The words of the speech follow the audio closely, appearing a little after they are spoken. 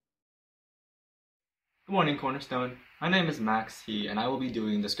Good morning, Cornerstone. My name is Max He, and I will be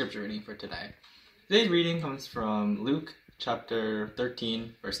doing the scripture reading for today. Today's reading comes from Luke chapter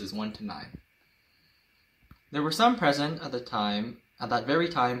 13, verses 1 to 9. There were some present at that very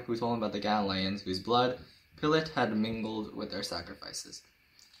time, who told him about the Galileans, whose blood Pilate had mingled with their sacrifices.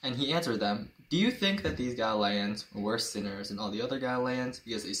 And he answered them, "Do you think that these Galileans were worse sinners than all the other Galileans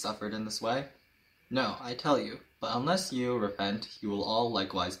because they suffered in this way? No, I tell you, but unless you repent, you will all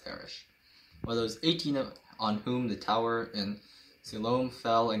likewise perish. Or those 18 on whom the tower in Siloam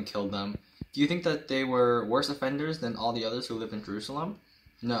fell and killed them, do you think that they were worse offenders than all the others who live in Jerusalem?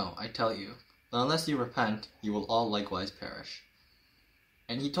 No, I tell you, but unless you repent, you will all likewise perish."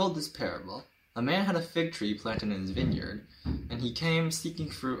 And he told this parable. A man had a fig tree planted in his vineyard, and he came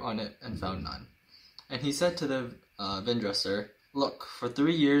seeking fruit on it and found none. And he said to the vine-dresser, "Look, for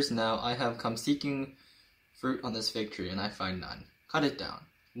 3 years now I have come seeking fruit on this fig tree, and I find none. Cut it down.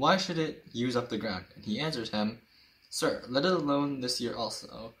 Why should it use up the ground?" And he answered him, "Sir, let it alone this year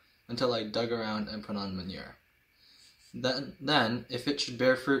also, until I dug around and put on manure. Then, if it should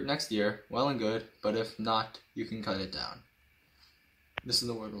bear fruit next year, well and good, but if not, you can cut it down." This is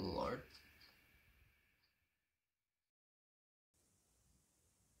the word of the Lord.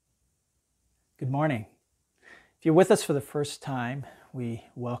 Good morning. If you're with us for the first time, we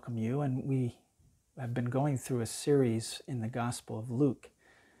welcome you, and we have been going through a series in the Gospel of Luke.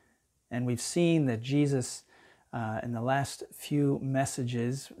 And we've seen that Jesus, in the last few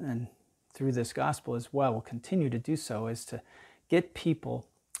messages and through this gospel as well, will continue to do so, is to get people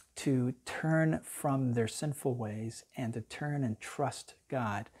to turn from their sinful ways and to turn and trust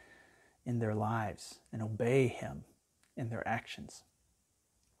God in their lives and obey Him in their actions.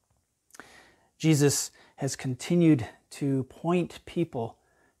 Jesus has continued to point people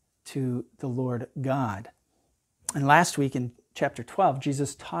to the Lord God. And last week in chapter 12,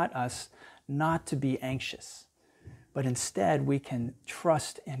 Jesus taught us not to be anxious, but instead we can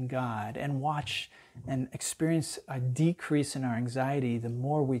trust in God and watch and experience a decrease in our anxiety the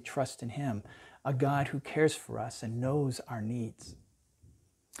more we trust in Him, a God who cares for us and knows our needs.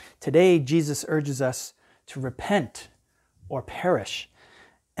 Today, Jesus urges us to repent or perish,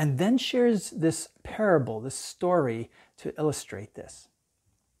 and then shares this parable, this story, to illustrate this.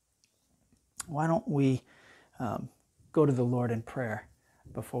 Why don't we go to the Lord in prayer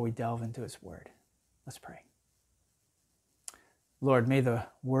before we delve into His Word? Let's pray. Lord, may the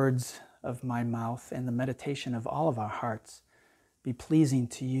words of my mouth and the meditation of all of our hearts be pleasing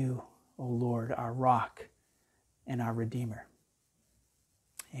to You, O Lord, our rock and our Redeemer.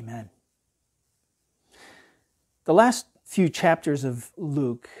 Amen. The last few chapters of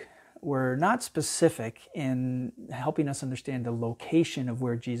Luke were not specific in helping us understand the location of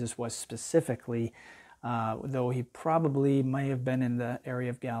where Jesus was specifically, though He probably may have been in the area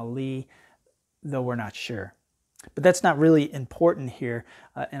of Galilee, though we're not sure. But that's not really important here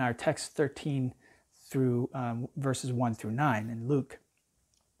in our text 13 through verses 1 through 9 in Luke,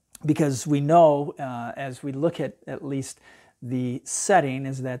 because we know as we look at least the setting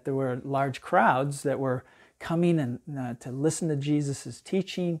is that there were large crowds that were coming and to listen to Jesus'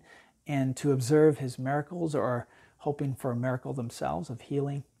 teaching and to observe His miracles, or hoping for a miracle themselves of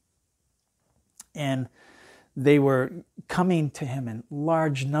healing. And they were coming to Him in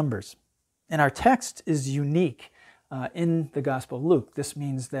large numbers. And our text is unique in the Gospel of Luke. This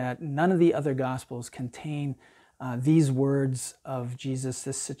means that none of the other Gospels contain these words of Jesus,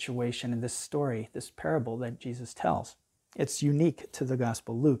 this situation, and this story, this parable that Jesus tells. It's unique to the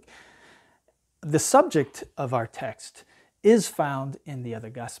Gospel of Luke. The subject of our text is found in the other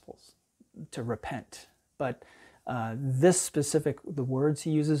Gospels, to repent. But the words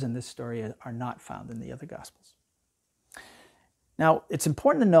He uses in this story are not found in the other Gospels. Now, it's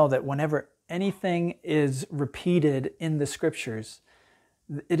important to know that whenever anything is repeated in the Scriptures,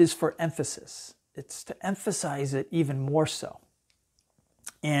 it is for emphasis. It's to emphasize it even more so.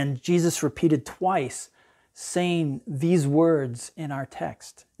 And Jesus repeated twice saying these words in our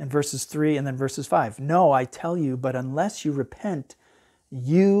text, in verses 3 and then verses 5. "No, I tell you, but unless you repent,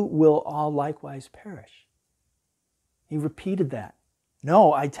 you will all likewise perish." He repeated that.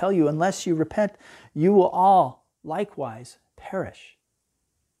 "No, I tell you, unless you repent, you will all likewise perish."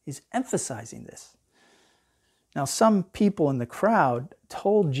 He's emphasizing this. Now, some people in the crowd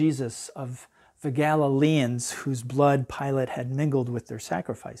told Jesus of the Galileans whose blood Pilate had mingled with their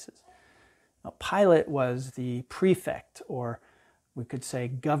sacrifices. Now, Pilate was the prefect, or we could say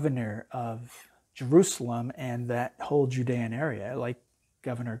governor of Jerusalem and that whole Judean area, like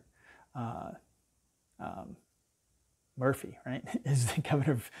Governor Murphy, right, is the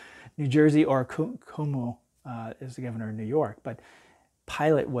governor of New Jersey, or Cuomo is the governor of New York. But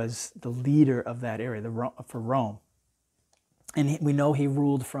Pilate was the leader of that area for Rome. And we know he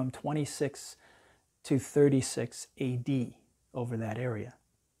ruled from 26 to 36 AD over that area.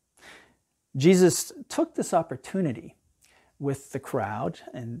 Jesus took this opportunity with the crowd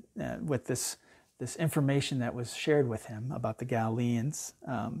and with this information that was shared with him about the Galileans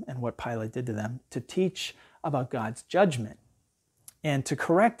and what Pilate did to them, to teach about God's judgment and to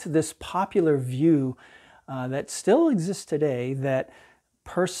correct this popular view that still exists today, that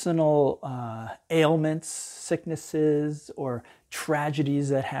personal ailments, sicknesses, or tragedies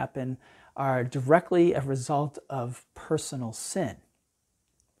that happen are directly a result of personal sin.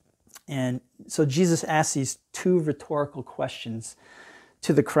 And so Jesus asked these two rhetorical questions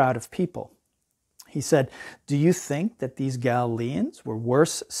to the crowd of people. He said, "Do you think that these Galileans were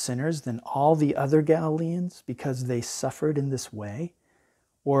worse sinners than all the other Galileans because they suffered in this way?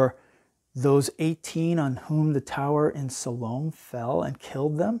 Or those 18 on whom the tower in Siloam fell and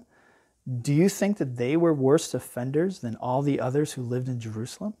killed them? Do you think that they were worse offenders than all the others who lived in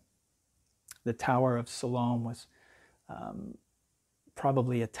Jerusalem?" The Tower of Siloam was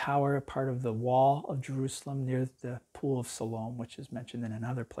probably a tower, part of the wall of Jerusalem near the Pool of Siloam, which is mentioned in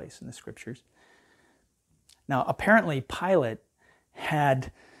another place in the Scriptures. Now, apparently Pilate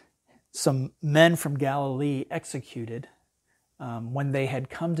had some men from Galilee executed when they had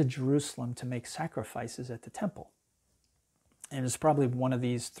come to Jerusalem to make sacrifices at the temple. And it was probably one of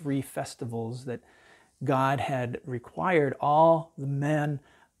these 3 festivals that God had required all the men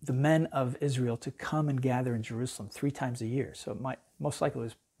of Israel to come and gather in Jerusalem 3 times a year. So it most likely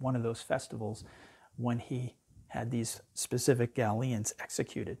was one of those festivals when he had these specific Galileans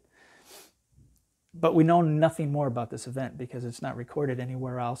executed. But we know nothing more about this event because it's not recorded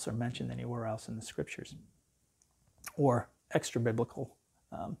anywhere else or mentioned anywhere else in the Scriptures or extra-biblical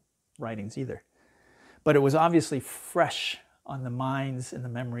writings either. But it was obviously fresh on the minds and the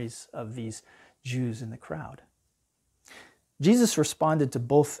memories of these Jews in the crowd. Jesus responded to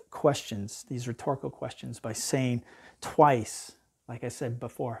both questions, these rhetorical questions, by saying twice, like I said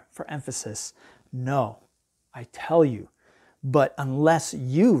before, for emphasis, "No, I tell you, but unless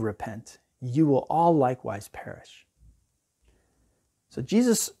you repent, you will all likewise perish." So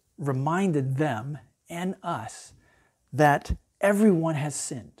Jesus reminded them and us that everyone has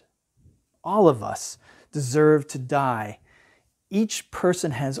sinned. All of us deserve to die. Each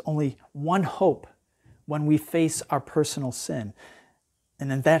person has only one hope when we face our personal sin.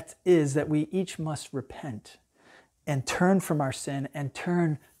 And that is that we each must repent and turn from our sin and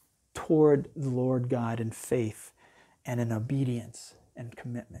turn toward the Lord God in faith and in obedience and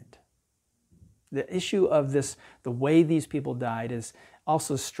commitment. The issue of this, the way these people died, is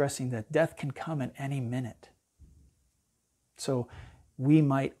also stressing that death can come at any minute. So we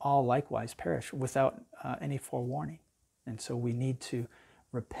might all likewise perish without any forewarning. And so we need to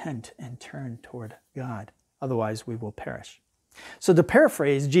repent and turn toward God. Otherwise, we will perish. So to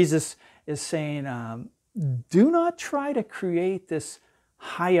paraphrase, Jesus is saying, do not try to create this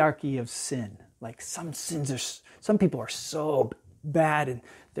hierarchy of sin. Like some people are so bad and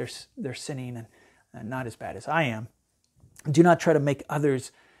they're sinning and not as bad as I am. Do not try to make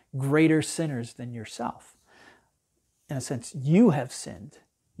others greater sinners than yourself. In a sense, you have sinned.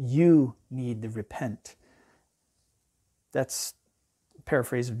 You need to repent. That's a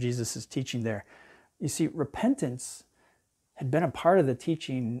paraphrase of Jesus' teaching there. You see, repentance had been a part of the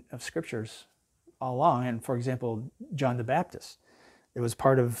teaching of Scriptures all along. And for example, John the Baptist, it was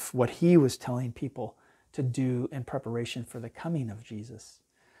part of what he was telling people to do in preparation for the coming of Jesus.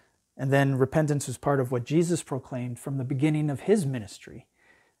 And then repentance was part of what Jesus proclaimed from the beginning of his ministry.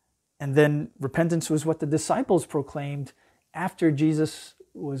 And then repentance was what the disciples proclaimed after Jesus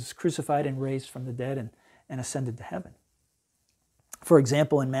was crucified and raised from the dead and ascended to heaven. For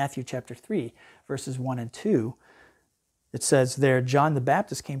example, in Matthew chapter 3, verses 1 and 2, it says there, John the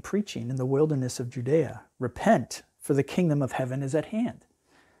Baptist came preaching in the wilderness of Judea, "Repent, for the kingdom of heaven is at hand."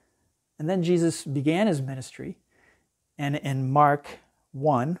 And then Jesus began his ministry, and in Mark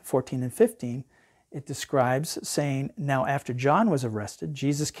 1, 14 and 15, it describes saying, "Now after John was arrested,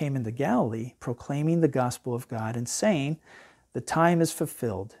 Jesus came into Galilee, proclaiming the gospel of God and saying, 'The time is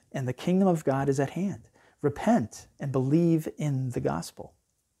fulfilled, and the kingdom of God is at hand. Repent and believe in the gospel.'"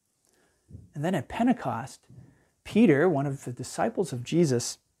 And then at Pentecost, Peter, one of the disciples of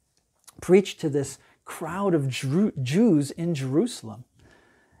Jesus, preached to this crowd of Jews in Jerusalem.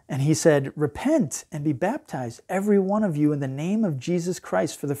 And he said, "Repent and be baptized, every one of you, in the name of Jesus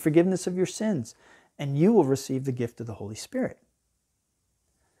Christ for the forgiveness of your sins, and you will receive the gift of the Holy Spirit."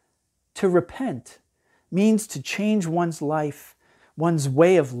 To repent means to change one's life one's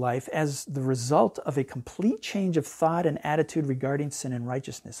way of life as the result of a complete change of thought and attitude regarding sin and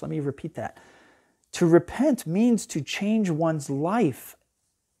righteousness. Let me repeat that. To repent means to change one's life,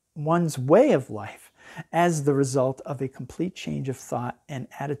 one's way of life, as the result of a complete change of thought and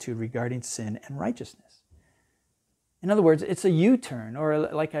attitude regarding sin and righteousness. In other words, it's a U-turn, or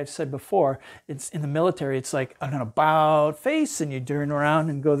like I've said before, it's in the military, it's like an about face and you turn around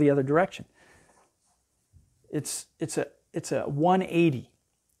and go the other direction. It's a 180.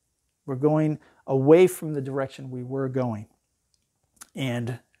 We're going away from the direction we were going,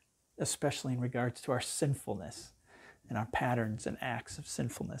 and especially in regards to our sinfulness and our patterns and acts of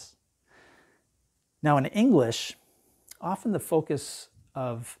sinfulness. Now in English, often the focus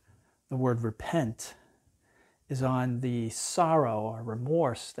of the word repent is on the sorrow or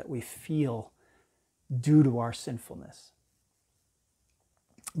remorse that we feel due to our sinfulness.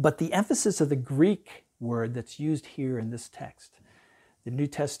 But the emphasis of the Greek word that's used here in this text, the New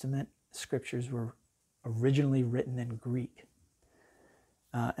Testament scriptures were originally written in Greek.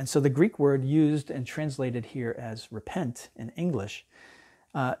 And so the Greek word used and translated here as repent in English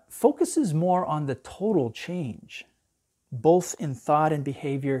focuses more on the total change, both in thought and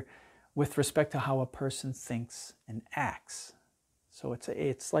behavior, with respect to how a person thinks and acts. So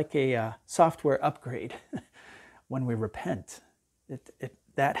it's like a software upgrade when we repent.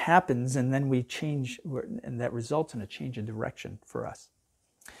 That happens, and then we change, and that results in a change in direction for us.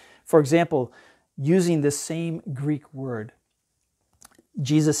 For example, using this same Greek word,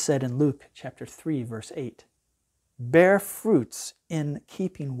 Jesus said in Luke chapter 3, verse 8, "Bear fruits in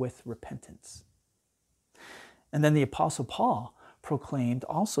keeping with repentance." And then the Apostle Paul proclaimed,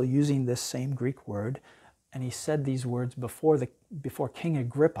 also using this same Greek word, and he said these words before King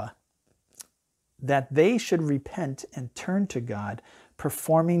Agrippa, that they should repent and turn to God,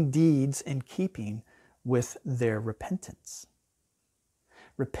 performing deeds in keeping with their repentance.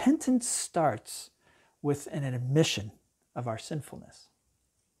 Repentance starts with an admission of our sinfulness,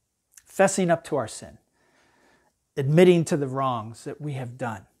 fessing up to our sin, admitting to the wrongs that we have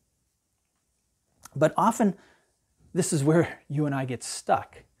done. But often, this is where you and I get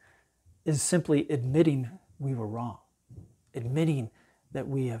stuck, is simply admitting we were wrong, admitting that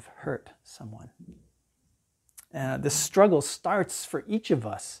we have hurt someone. The struggle starts for each of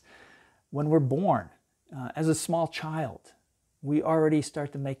us when we're born. As a small child, we already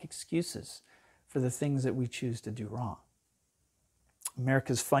start to make excuses for the things that we choose to do wrong.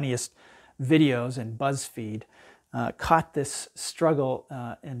 America's Funniest Videos and BuzzFeed caught this struggle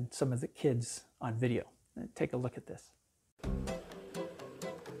in some of the kids on video. Take a look at this.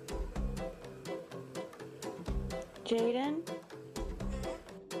 Jaden?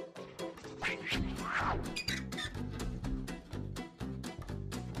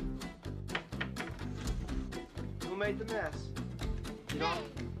 Who made the mess? You know,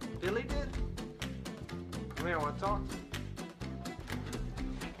 Billy did? Come here, I want to talk to you.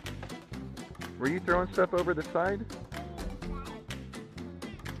 Were you throwing stuff over the side?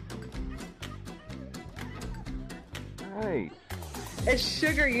 Nice. It's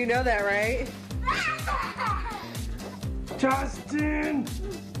sugar, you know that, right? Justin!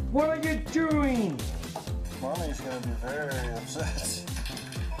 What are you doing? Mommy's gonna be very upset.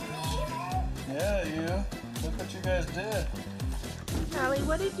 Yeah, you. Look what you guys did. Callie,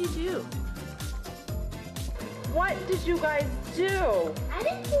 what did you do? What did you guys do? I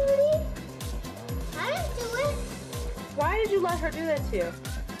didn't do it. I didn't do it. Why did you let her do that to you?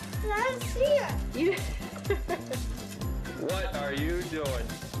 I didn't see her. You. What are you doing?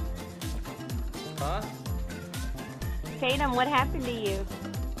 Huh? Tatum, what happened to you?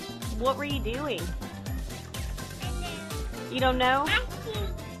 What were you doing? You don't know?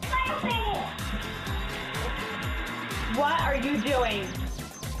 What are you doing?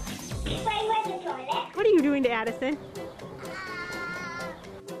 Play with the toilet. What are you doing to Addison?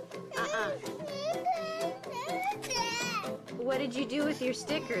 What did you do with your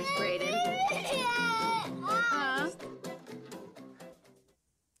stickers, Brayden?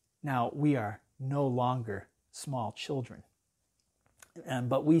 Now, we are no longer small children,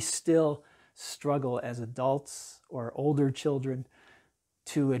 but we still struggle as adults or older children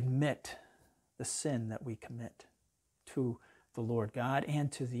to admit the sin that we commit to the Lord God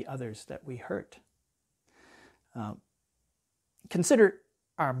and to the others that we hurt. Consider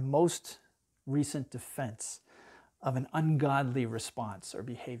our most recent defense of an ungodly response or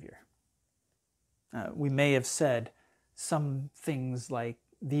behavior. We may have said some things like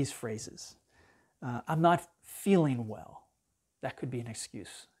these phrases. I'm not feeling well. That could be an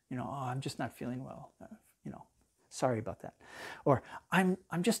excuse. Oh, I'm just not feeling well. Sorry about that. Or I'm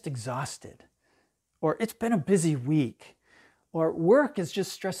just exhausted. Or it's been a busy week. Or work is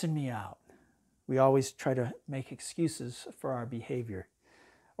just stressing me out. We always try to make excuses for our behavior.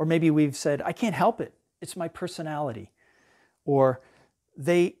 Or maybe we've said, I can't help it. It's my personality. Or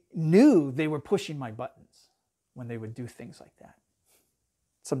they knew they were pushing my buttons when they would do things like that.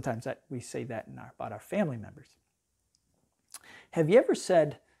 Sometimes we say that about our family members. Have you ever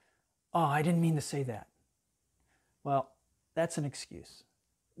said, oh, I didn't mean to say that? Well, that's an excuse.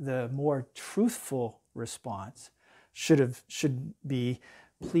 The more truthful response should be,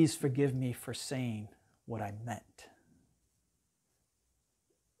 please forgive me for saying what I meant.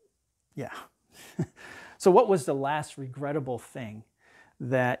 Yeah. So what was the last regrettable thing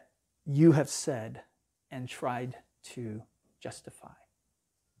that you have said and tried to justify?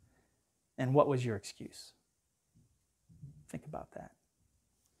 And what was your excuse? Think about that.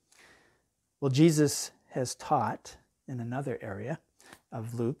 Well, Jesus has taught in another area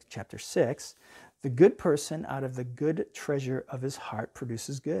of Luke chapter 6, the good person out of the good treasure of his heart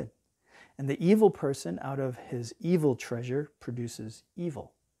produces good, and the evil person out of his evil treasure produces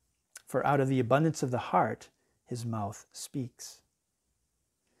evil. For out of the abundance of the heart, his mouth speaks.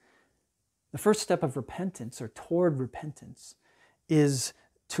 The first step of repentance, or toward repentance, is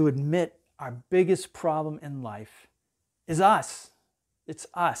to admit our biggest problem in life is us. It's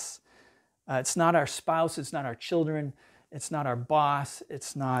us. It's not our spouse, it's not our children, it's not our boss,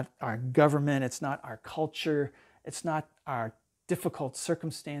 it's not our government, it's not our culture, it's not our difficult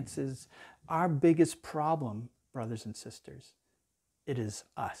circumstances. Our biggest problem, brothers and sisters, it is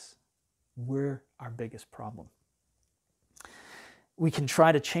us. We're our biggest problem. We can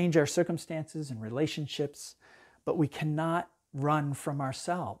try to change our circumstances and relationships, but we cannot run from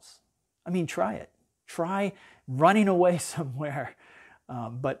ourselves. I mean, try it. Try running away somewhere,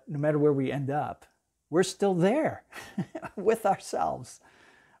 but no matter where we end up, we're still there with ourselves.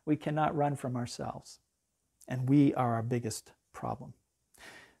 We cannot run from ourselves, and we are our biggest problem.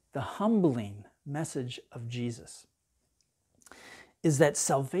 The humbling message of Jesus is that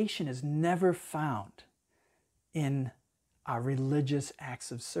salvation is never found in our religious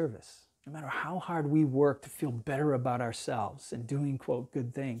acts of service. No matter how hard we work to feel better about ourselves and doing, quote,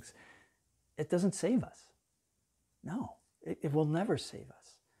 good things, it doesn't save us. No, it will never save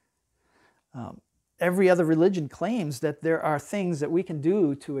us. Every other religion claims that there are things that we can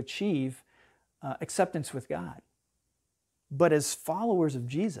do to achieve acceptance with God. But as followers of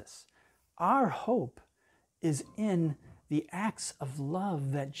Jesus, our hope is in the acts of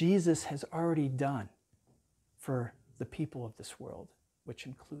love that Jesus has already done for the people of this world, which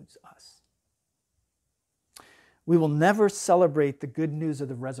includes us. We will never celebrate the good news of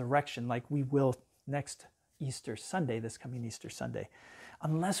the resurrection like we will next Easter Sunday, this coming Easter Sunday,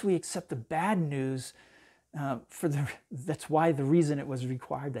 unless we accept the bad news that's why the reason it was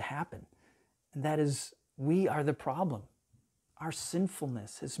required to happen. And that is, we are the problem. Our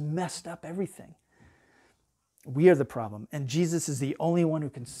sinfulness has messed up everything. We are the problem, and Jesus is the only one who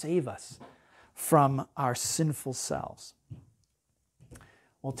can save us from our sinful selves.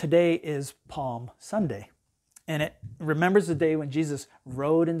 Well, today is Palm Sunday, and it remembers the day when Jesus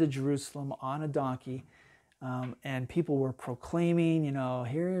rode into Jerusalem on a donkey, and people were proclaiming,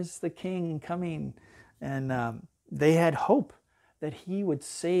 here's the King coming, and they had hope that he would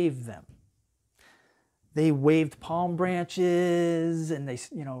save them. They waved palm branches, and they,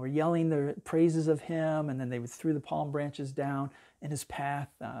 were yelling the praises of him, and then they threw the palm branches down in his path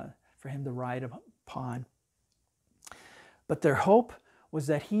for him to ride upon. But their hope was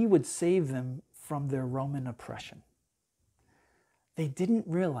that he would save them from their Roman oppression. They didn't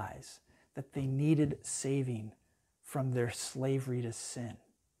realize that they needed saving from their slavery to sin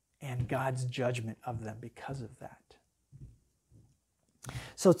and God's judgment of them because of that.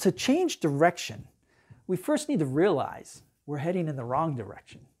 So to change direction, we first need to realize we're heading in the wrong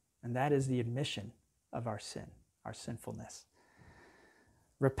direction, and that is the admission of our sin, our sinfulness.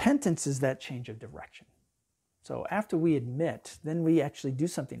 Repentance is that change of direction. So after we admit, then we actually do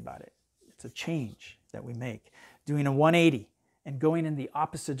something about it. It's a change that we make, doing a 180 and going in the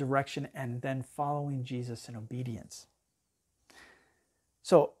opposite direction and then following Jesus in obedience.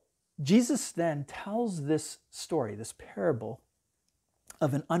 So Jesus then tells this story, this parable,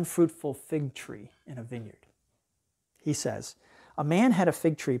 of an unfruitful fig tree in a vineyard. He says, a man had a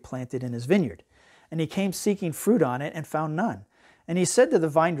fig tree planted in his vineyard, and he came seeking fruit on it and found none. And he said to the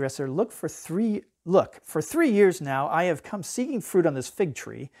vine dresser, Look, for 3 years now I have come seeking fruit on this fig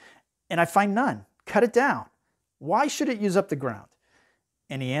tree, and I find none. Cut it down. Why should it use up the ground?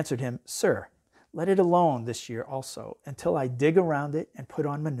 And he answered him, Sir, let it alone this year also, until I dig around it and put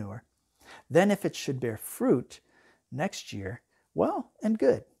on manure. Then if it should bear fruit next year, well and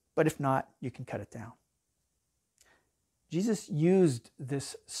good, but if not, you can cut it down. Jesus used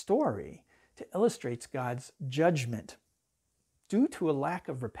this story to illustrate God's judgment due to a lack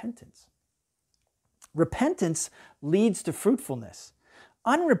of repentance. Repentance leads to fruitfulness.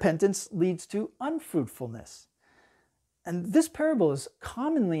 Unrepentance leads to unfruitfulness. And this parable is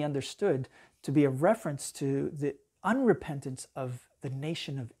commonly understood to be a reference to the unrepentance of the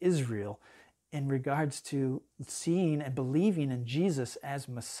nation of Israel in regards to seeing and believing in Jesus as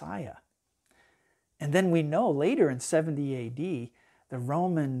Messiah. And then we know later in 70 AD, the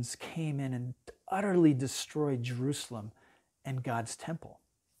Romans came in and utterly destroyed Jerusalem and God's temple,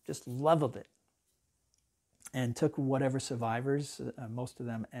 just leveled it, and took whatever survivors, most of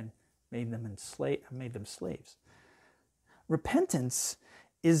them, and made them slaves. Repentance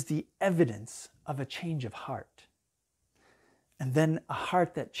is the evidence of a change of heart. And then a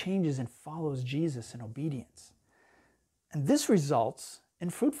heart that changes and follows Jesus in obedience. And this results in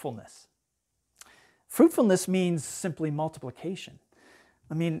fruitfulness. Fruitfulness means simply multiplication.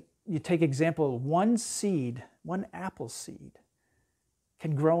 I mean, you take example, one apple seed,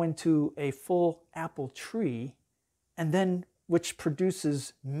 can grow into a full apple tree, and then which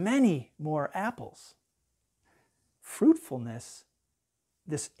produces many more apples. Fruitfulness,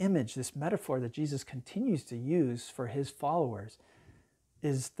 this image, this metaphor that Jesus continues to use for his followers,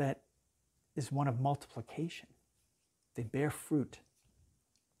 is one of multiplication. They bear fruit.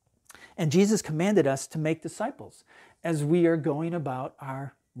 And Jesus commanded us to make disciples as we are going about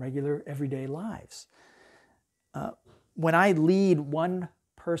our regular everyday lives. When I lead one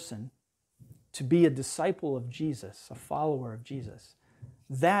person to be a disciple of Jesus, a follower of Jesus,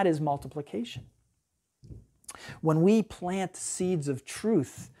 that is multiplication. When we plant seeds of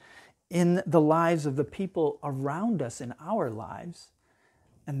truth in the lives of the people around us in our lives,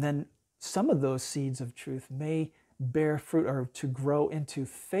 and then some of those seeds of truth may bear fruit or to grow into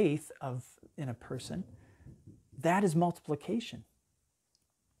faith in a person, that is multiplication.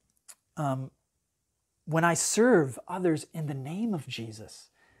 When I serve others in the name of Jesus,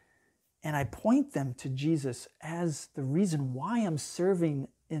 and I point them to Jesus as the reason why I'm serving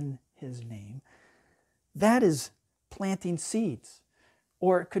in his name, that is planting seeds.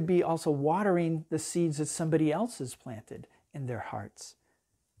 Or it could be also watering the seeds that somebody else has planted in their hearts.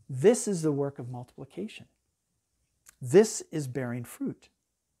 This is the work of multiplication. This is bearing fruit.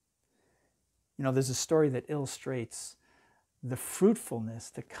 You know, there's a story that illustrates the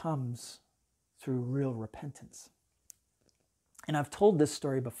fruitfulness that comes through real repentance. And I've told this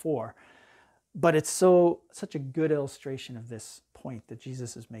story before, but it's such a good illustration of this point that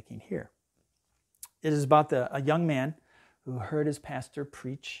Jesus is making here. It is about a young man who heard his pastor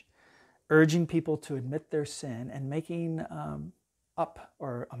preach, urging people to admit their sin and making up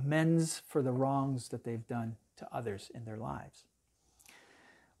or amends for the wrongs that they've done to others in their lives.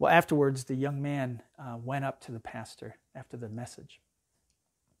 Well, afterwards, the young man went up to the pastor after the message.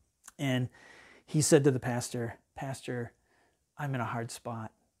 And he said to the pastor, "Pastor, I'm in a hard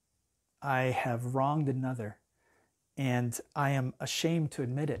spot. I have wronged another, and I am ashamed to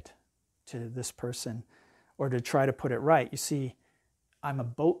admit it to this person or to try to put it right. You see, I'm a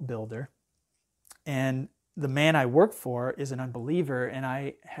boat builder, and the man I work for is an unbeliever, and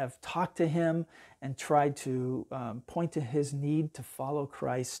I have talked to him and tried to point to his need to follow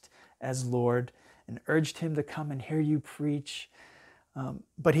Christ as Lord and urged him to come and hear you preach.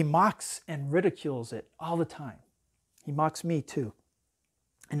 But he mocks and ridicules it all the time. He mocks me too.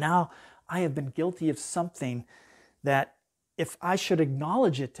 And now I have been guilty of something that, if I should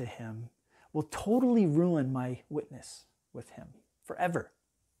acknowledge it to him, will totally ruin my witness with him forever."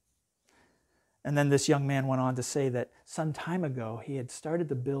 And then this young man went on to say that some time ago he had started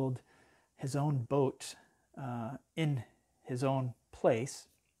to build his own boat in his own place.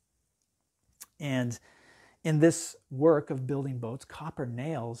 And in this work of building boats, copper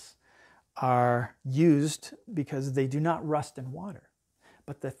nails are used because they do not rust in water.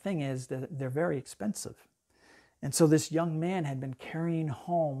 But the thing is that they're very expensive. And so this young man had been carrying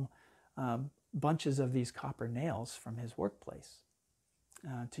home bunches of these copper nails from his workplace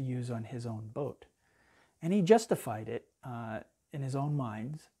to use on his own boat. And he justified it in his own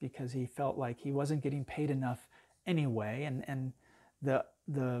mind because he felt like he wasn't getting paid enough anyway, and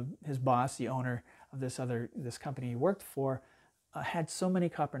his boss, the owner of this company he worked for, had so many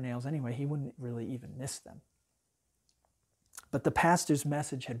copper nails anyway, he wouldn't really even miss them. But the pastor's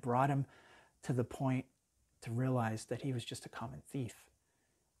message had brought him to the point to realize that he was just a common thief,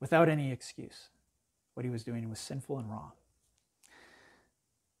 without any excuse. What he was doing was sinful and wrong.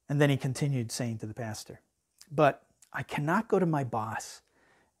 And then he continued saying to the pastor, "But I cannot go to my boss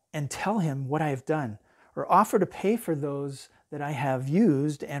and tell him what I have done, or offer to pay for those that I have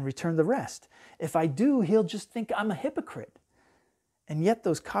used and return the rest. If I do, he'll just think I'm a hypocrite. And yet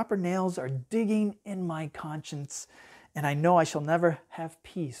those copper nails are digging in my conscience, and I know I shall never have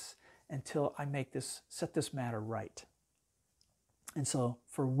peace until I set this matter right. And so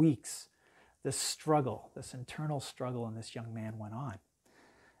for weeks, this internal struggle in this young man went on.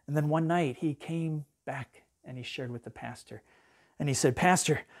 And then one night he came back and he shared with the pastor. And he said,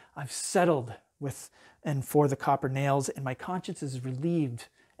 "Pastor, I've settled with and for the copper nails, and my conscience is relieved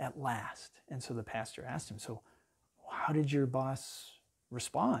at last." And so the pastor asked him, "So how did your boss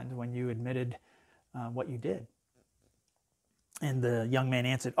respond when you admitted what you did?" And the young man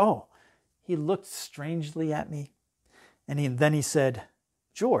answered, "Oh, he looked strangely at me. And then he said,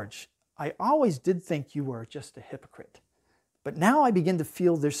 'George, I always did think you were just a hypocrite. But now I begin to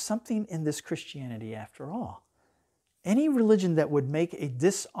feel there's something in this Christianity after all. Any religion that would make a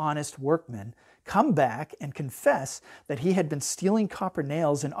dishonest workman come back and confess that he had been stealing copper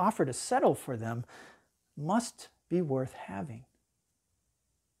nails and offer to settle for them must be worth having.'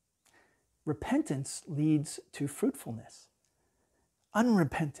 Repentance leads to fruitfulness.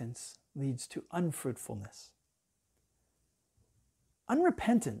 Unrepentance leads to unfruitfulness.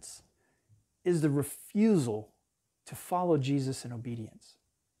 Unrepentance is the refusal to follow Jesus in obedience.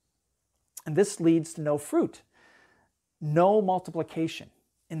 And this leads to no fruit, no multiplication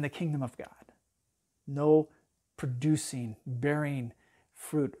in the kingdom of God, no producing, bearing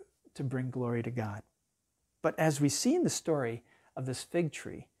fruit to bring glory to God. But as we see in the story of this fig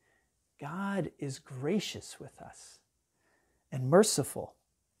tree, God is gracious with us and merciful.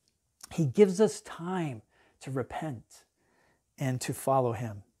 He gives us time to repent and to follow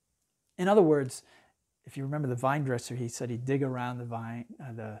him. In other words, if you remember the vine dresser, he said he'd dig around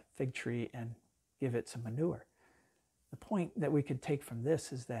the fig tree and give it some manure. The point that we could take from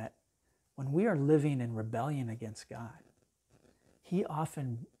this is that when we are living in rebellion against God, he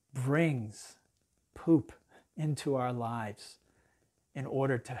often brings poop into our lives in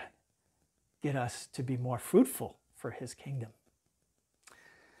order to get us to be more fruitful for his kingdom.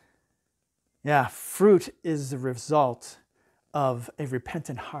 Yeah, fruit is the result of a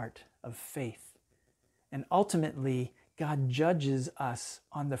repentant heart of faith. And ultimately, God judges us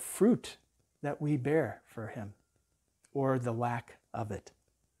on the fruit that we bear for him, or the lack of it.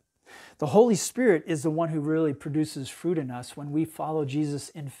 The Holy Spirit is the one who really produces fruit in us when we follow Jesus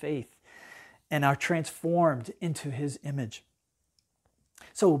in faith and are transformed into his image.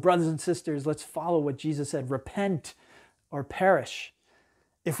 So, brothers and sisters, let's follow what Jesus said: repent or perish.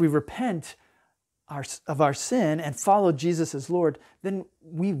 If we repent of our sin and follow Jesus as Lord, then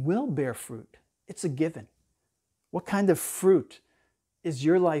we will bear fruit. It's a given. What kind of fruit is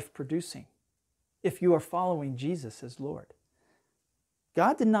your life producing if you are following Jesus as Lord?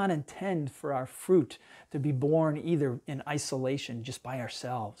 God did not intend for our fruit to be born either in isolation, just by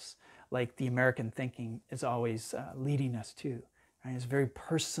ourselves, like the American thinking is always leading us to. Right? It's very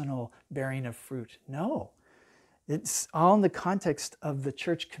personal bearing of fruit. No. It's all in the context of the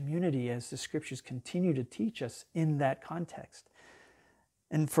church community, as the scriptures continue to teach us in that context.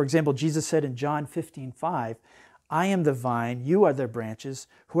 And for example, Jesus said in John 15:5, "I am the vine, you are the branches.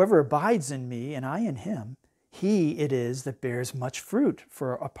 Whoever abides in me and I in him, he it is that bears much fruit.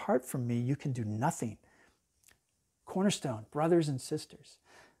 For apart from me, you can do nothing." Cornerstone, brothers and sisters,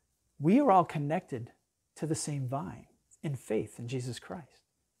 we are all connected to the same vine in faith in Jesus Christ.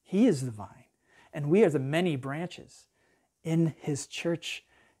 He is the vine. And we are the many branches in his church,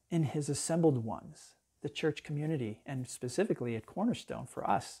 in his assembled ones, the church community, and specifically at Cornerstone for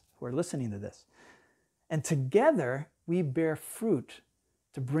us who are listening to this. And together we bear fruit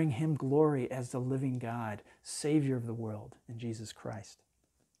to bring him glory as the living God, Savior of the world in Jesus Christ.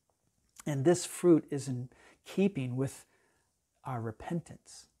 And this fruit is in keeping with our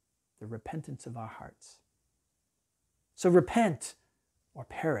repentance, the repentance of our hearts. So repent or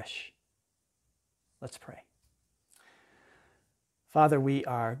perish. Let's pray. Father, we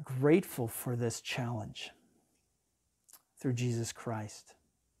are grateful for this challenge through Jesus Christ.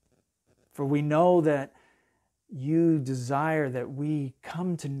 For we know that you desire that we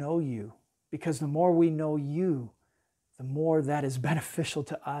come to know you, because the more we know you, the more that is beneficial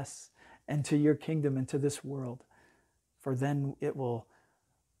to us and to your kingdom and to this world. For then it will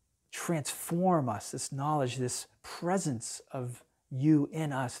transform us, this knowledge, this presence of you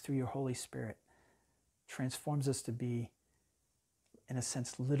in us through your Holy Spirit. Transforms us to be, in a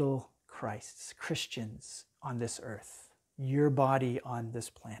sense, little Christs, Christians on this earth, your body on this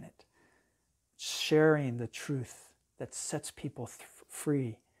planet, sharing the truth that sets people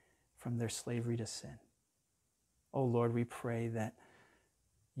free from their slavery to sin. Oh Lord, we pray that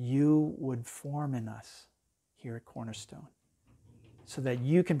you would form in us here at Cornerstone, so that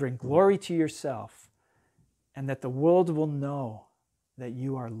you can bring glory to yourself and that the world will know that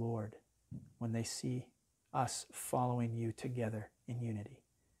you are Lord when they see us following you together in unity.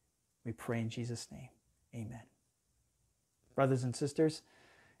 We pray in Jesus' name. Amen. Brothers and sisters,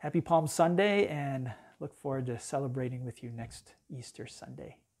 happy Palm Sunday, and look forward to celebrating with you next Easter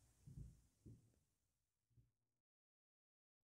Sunday.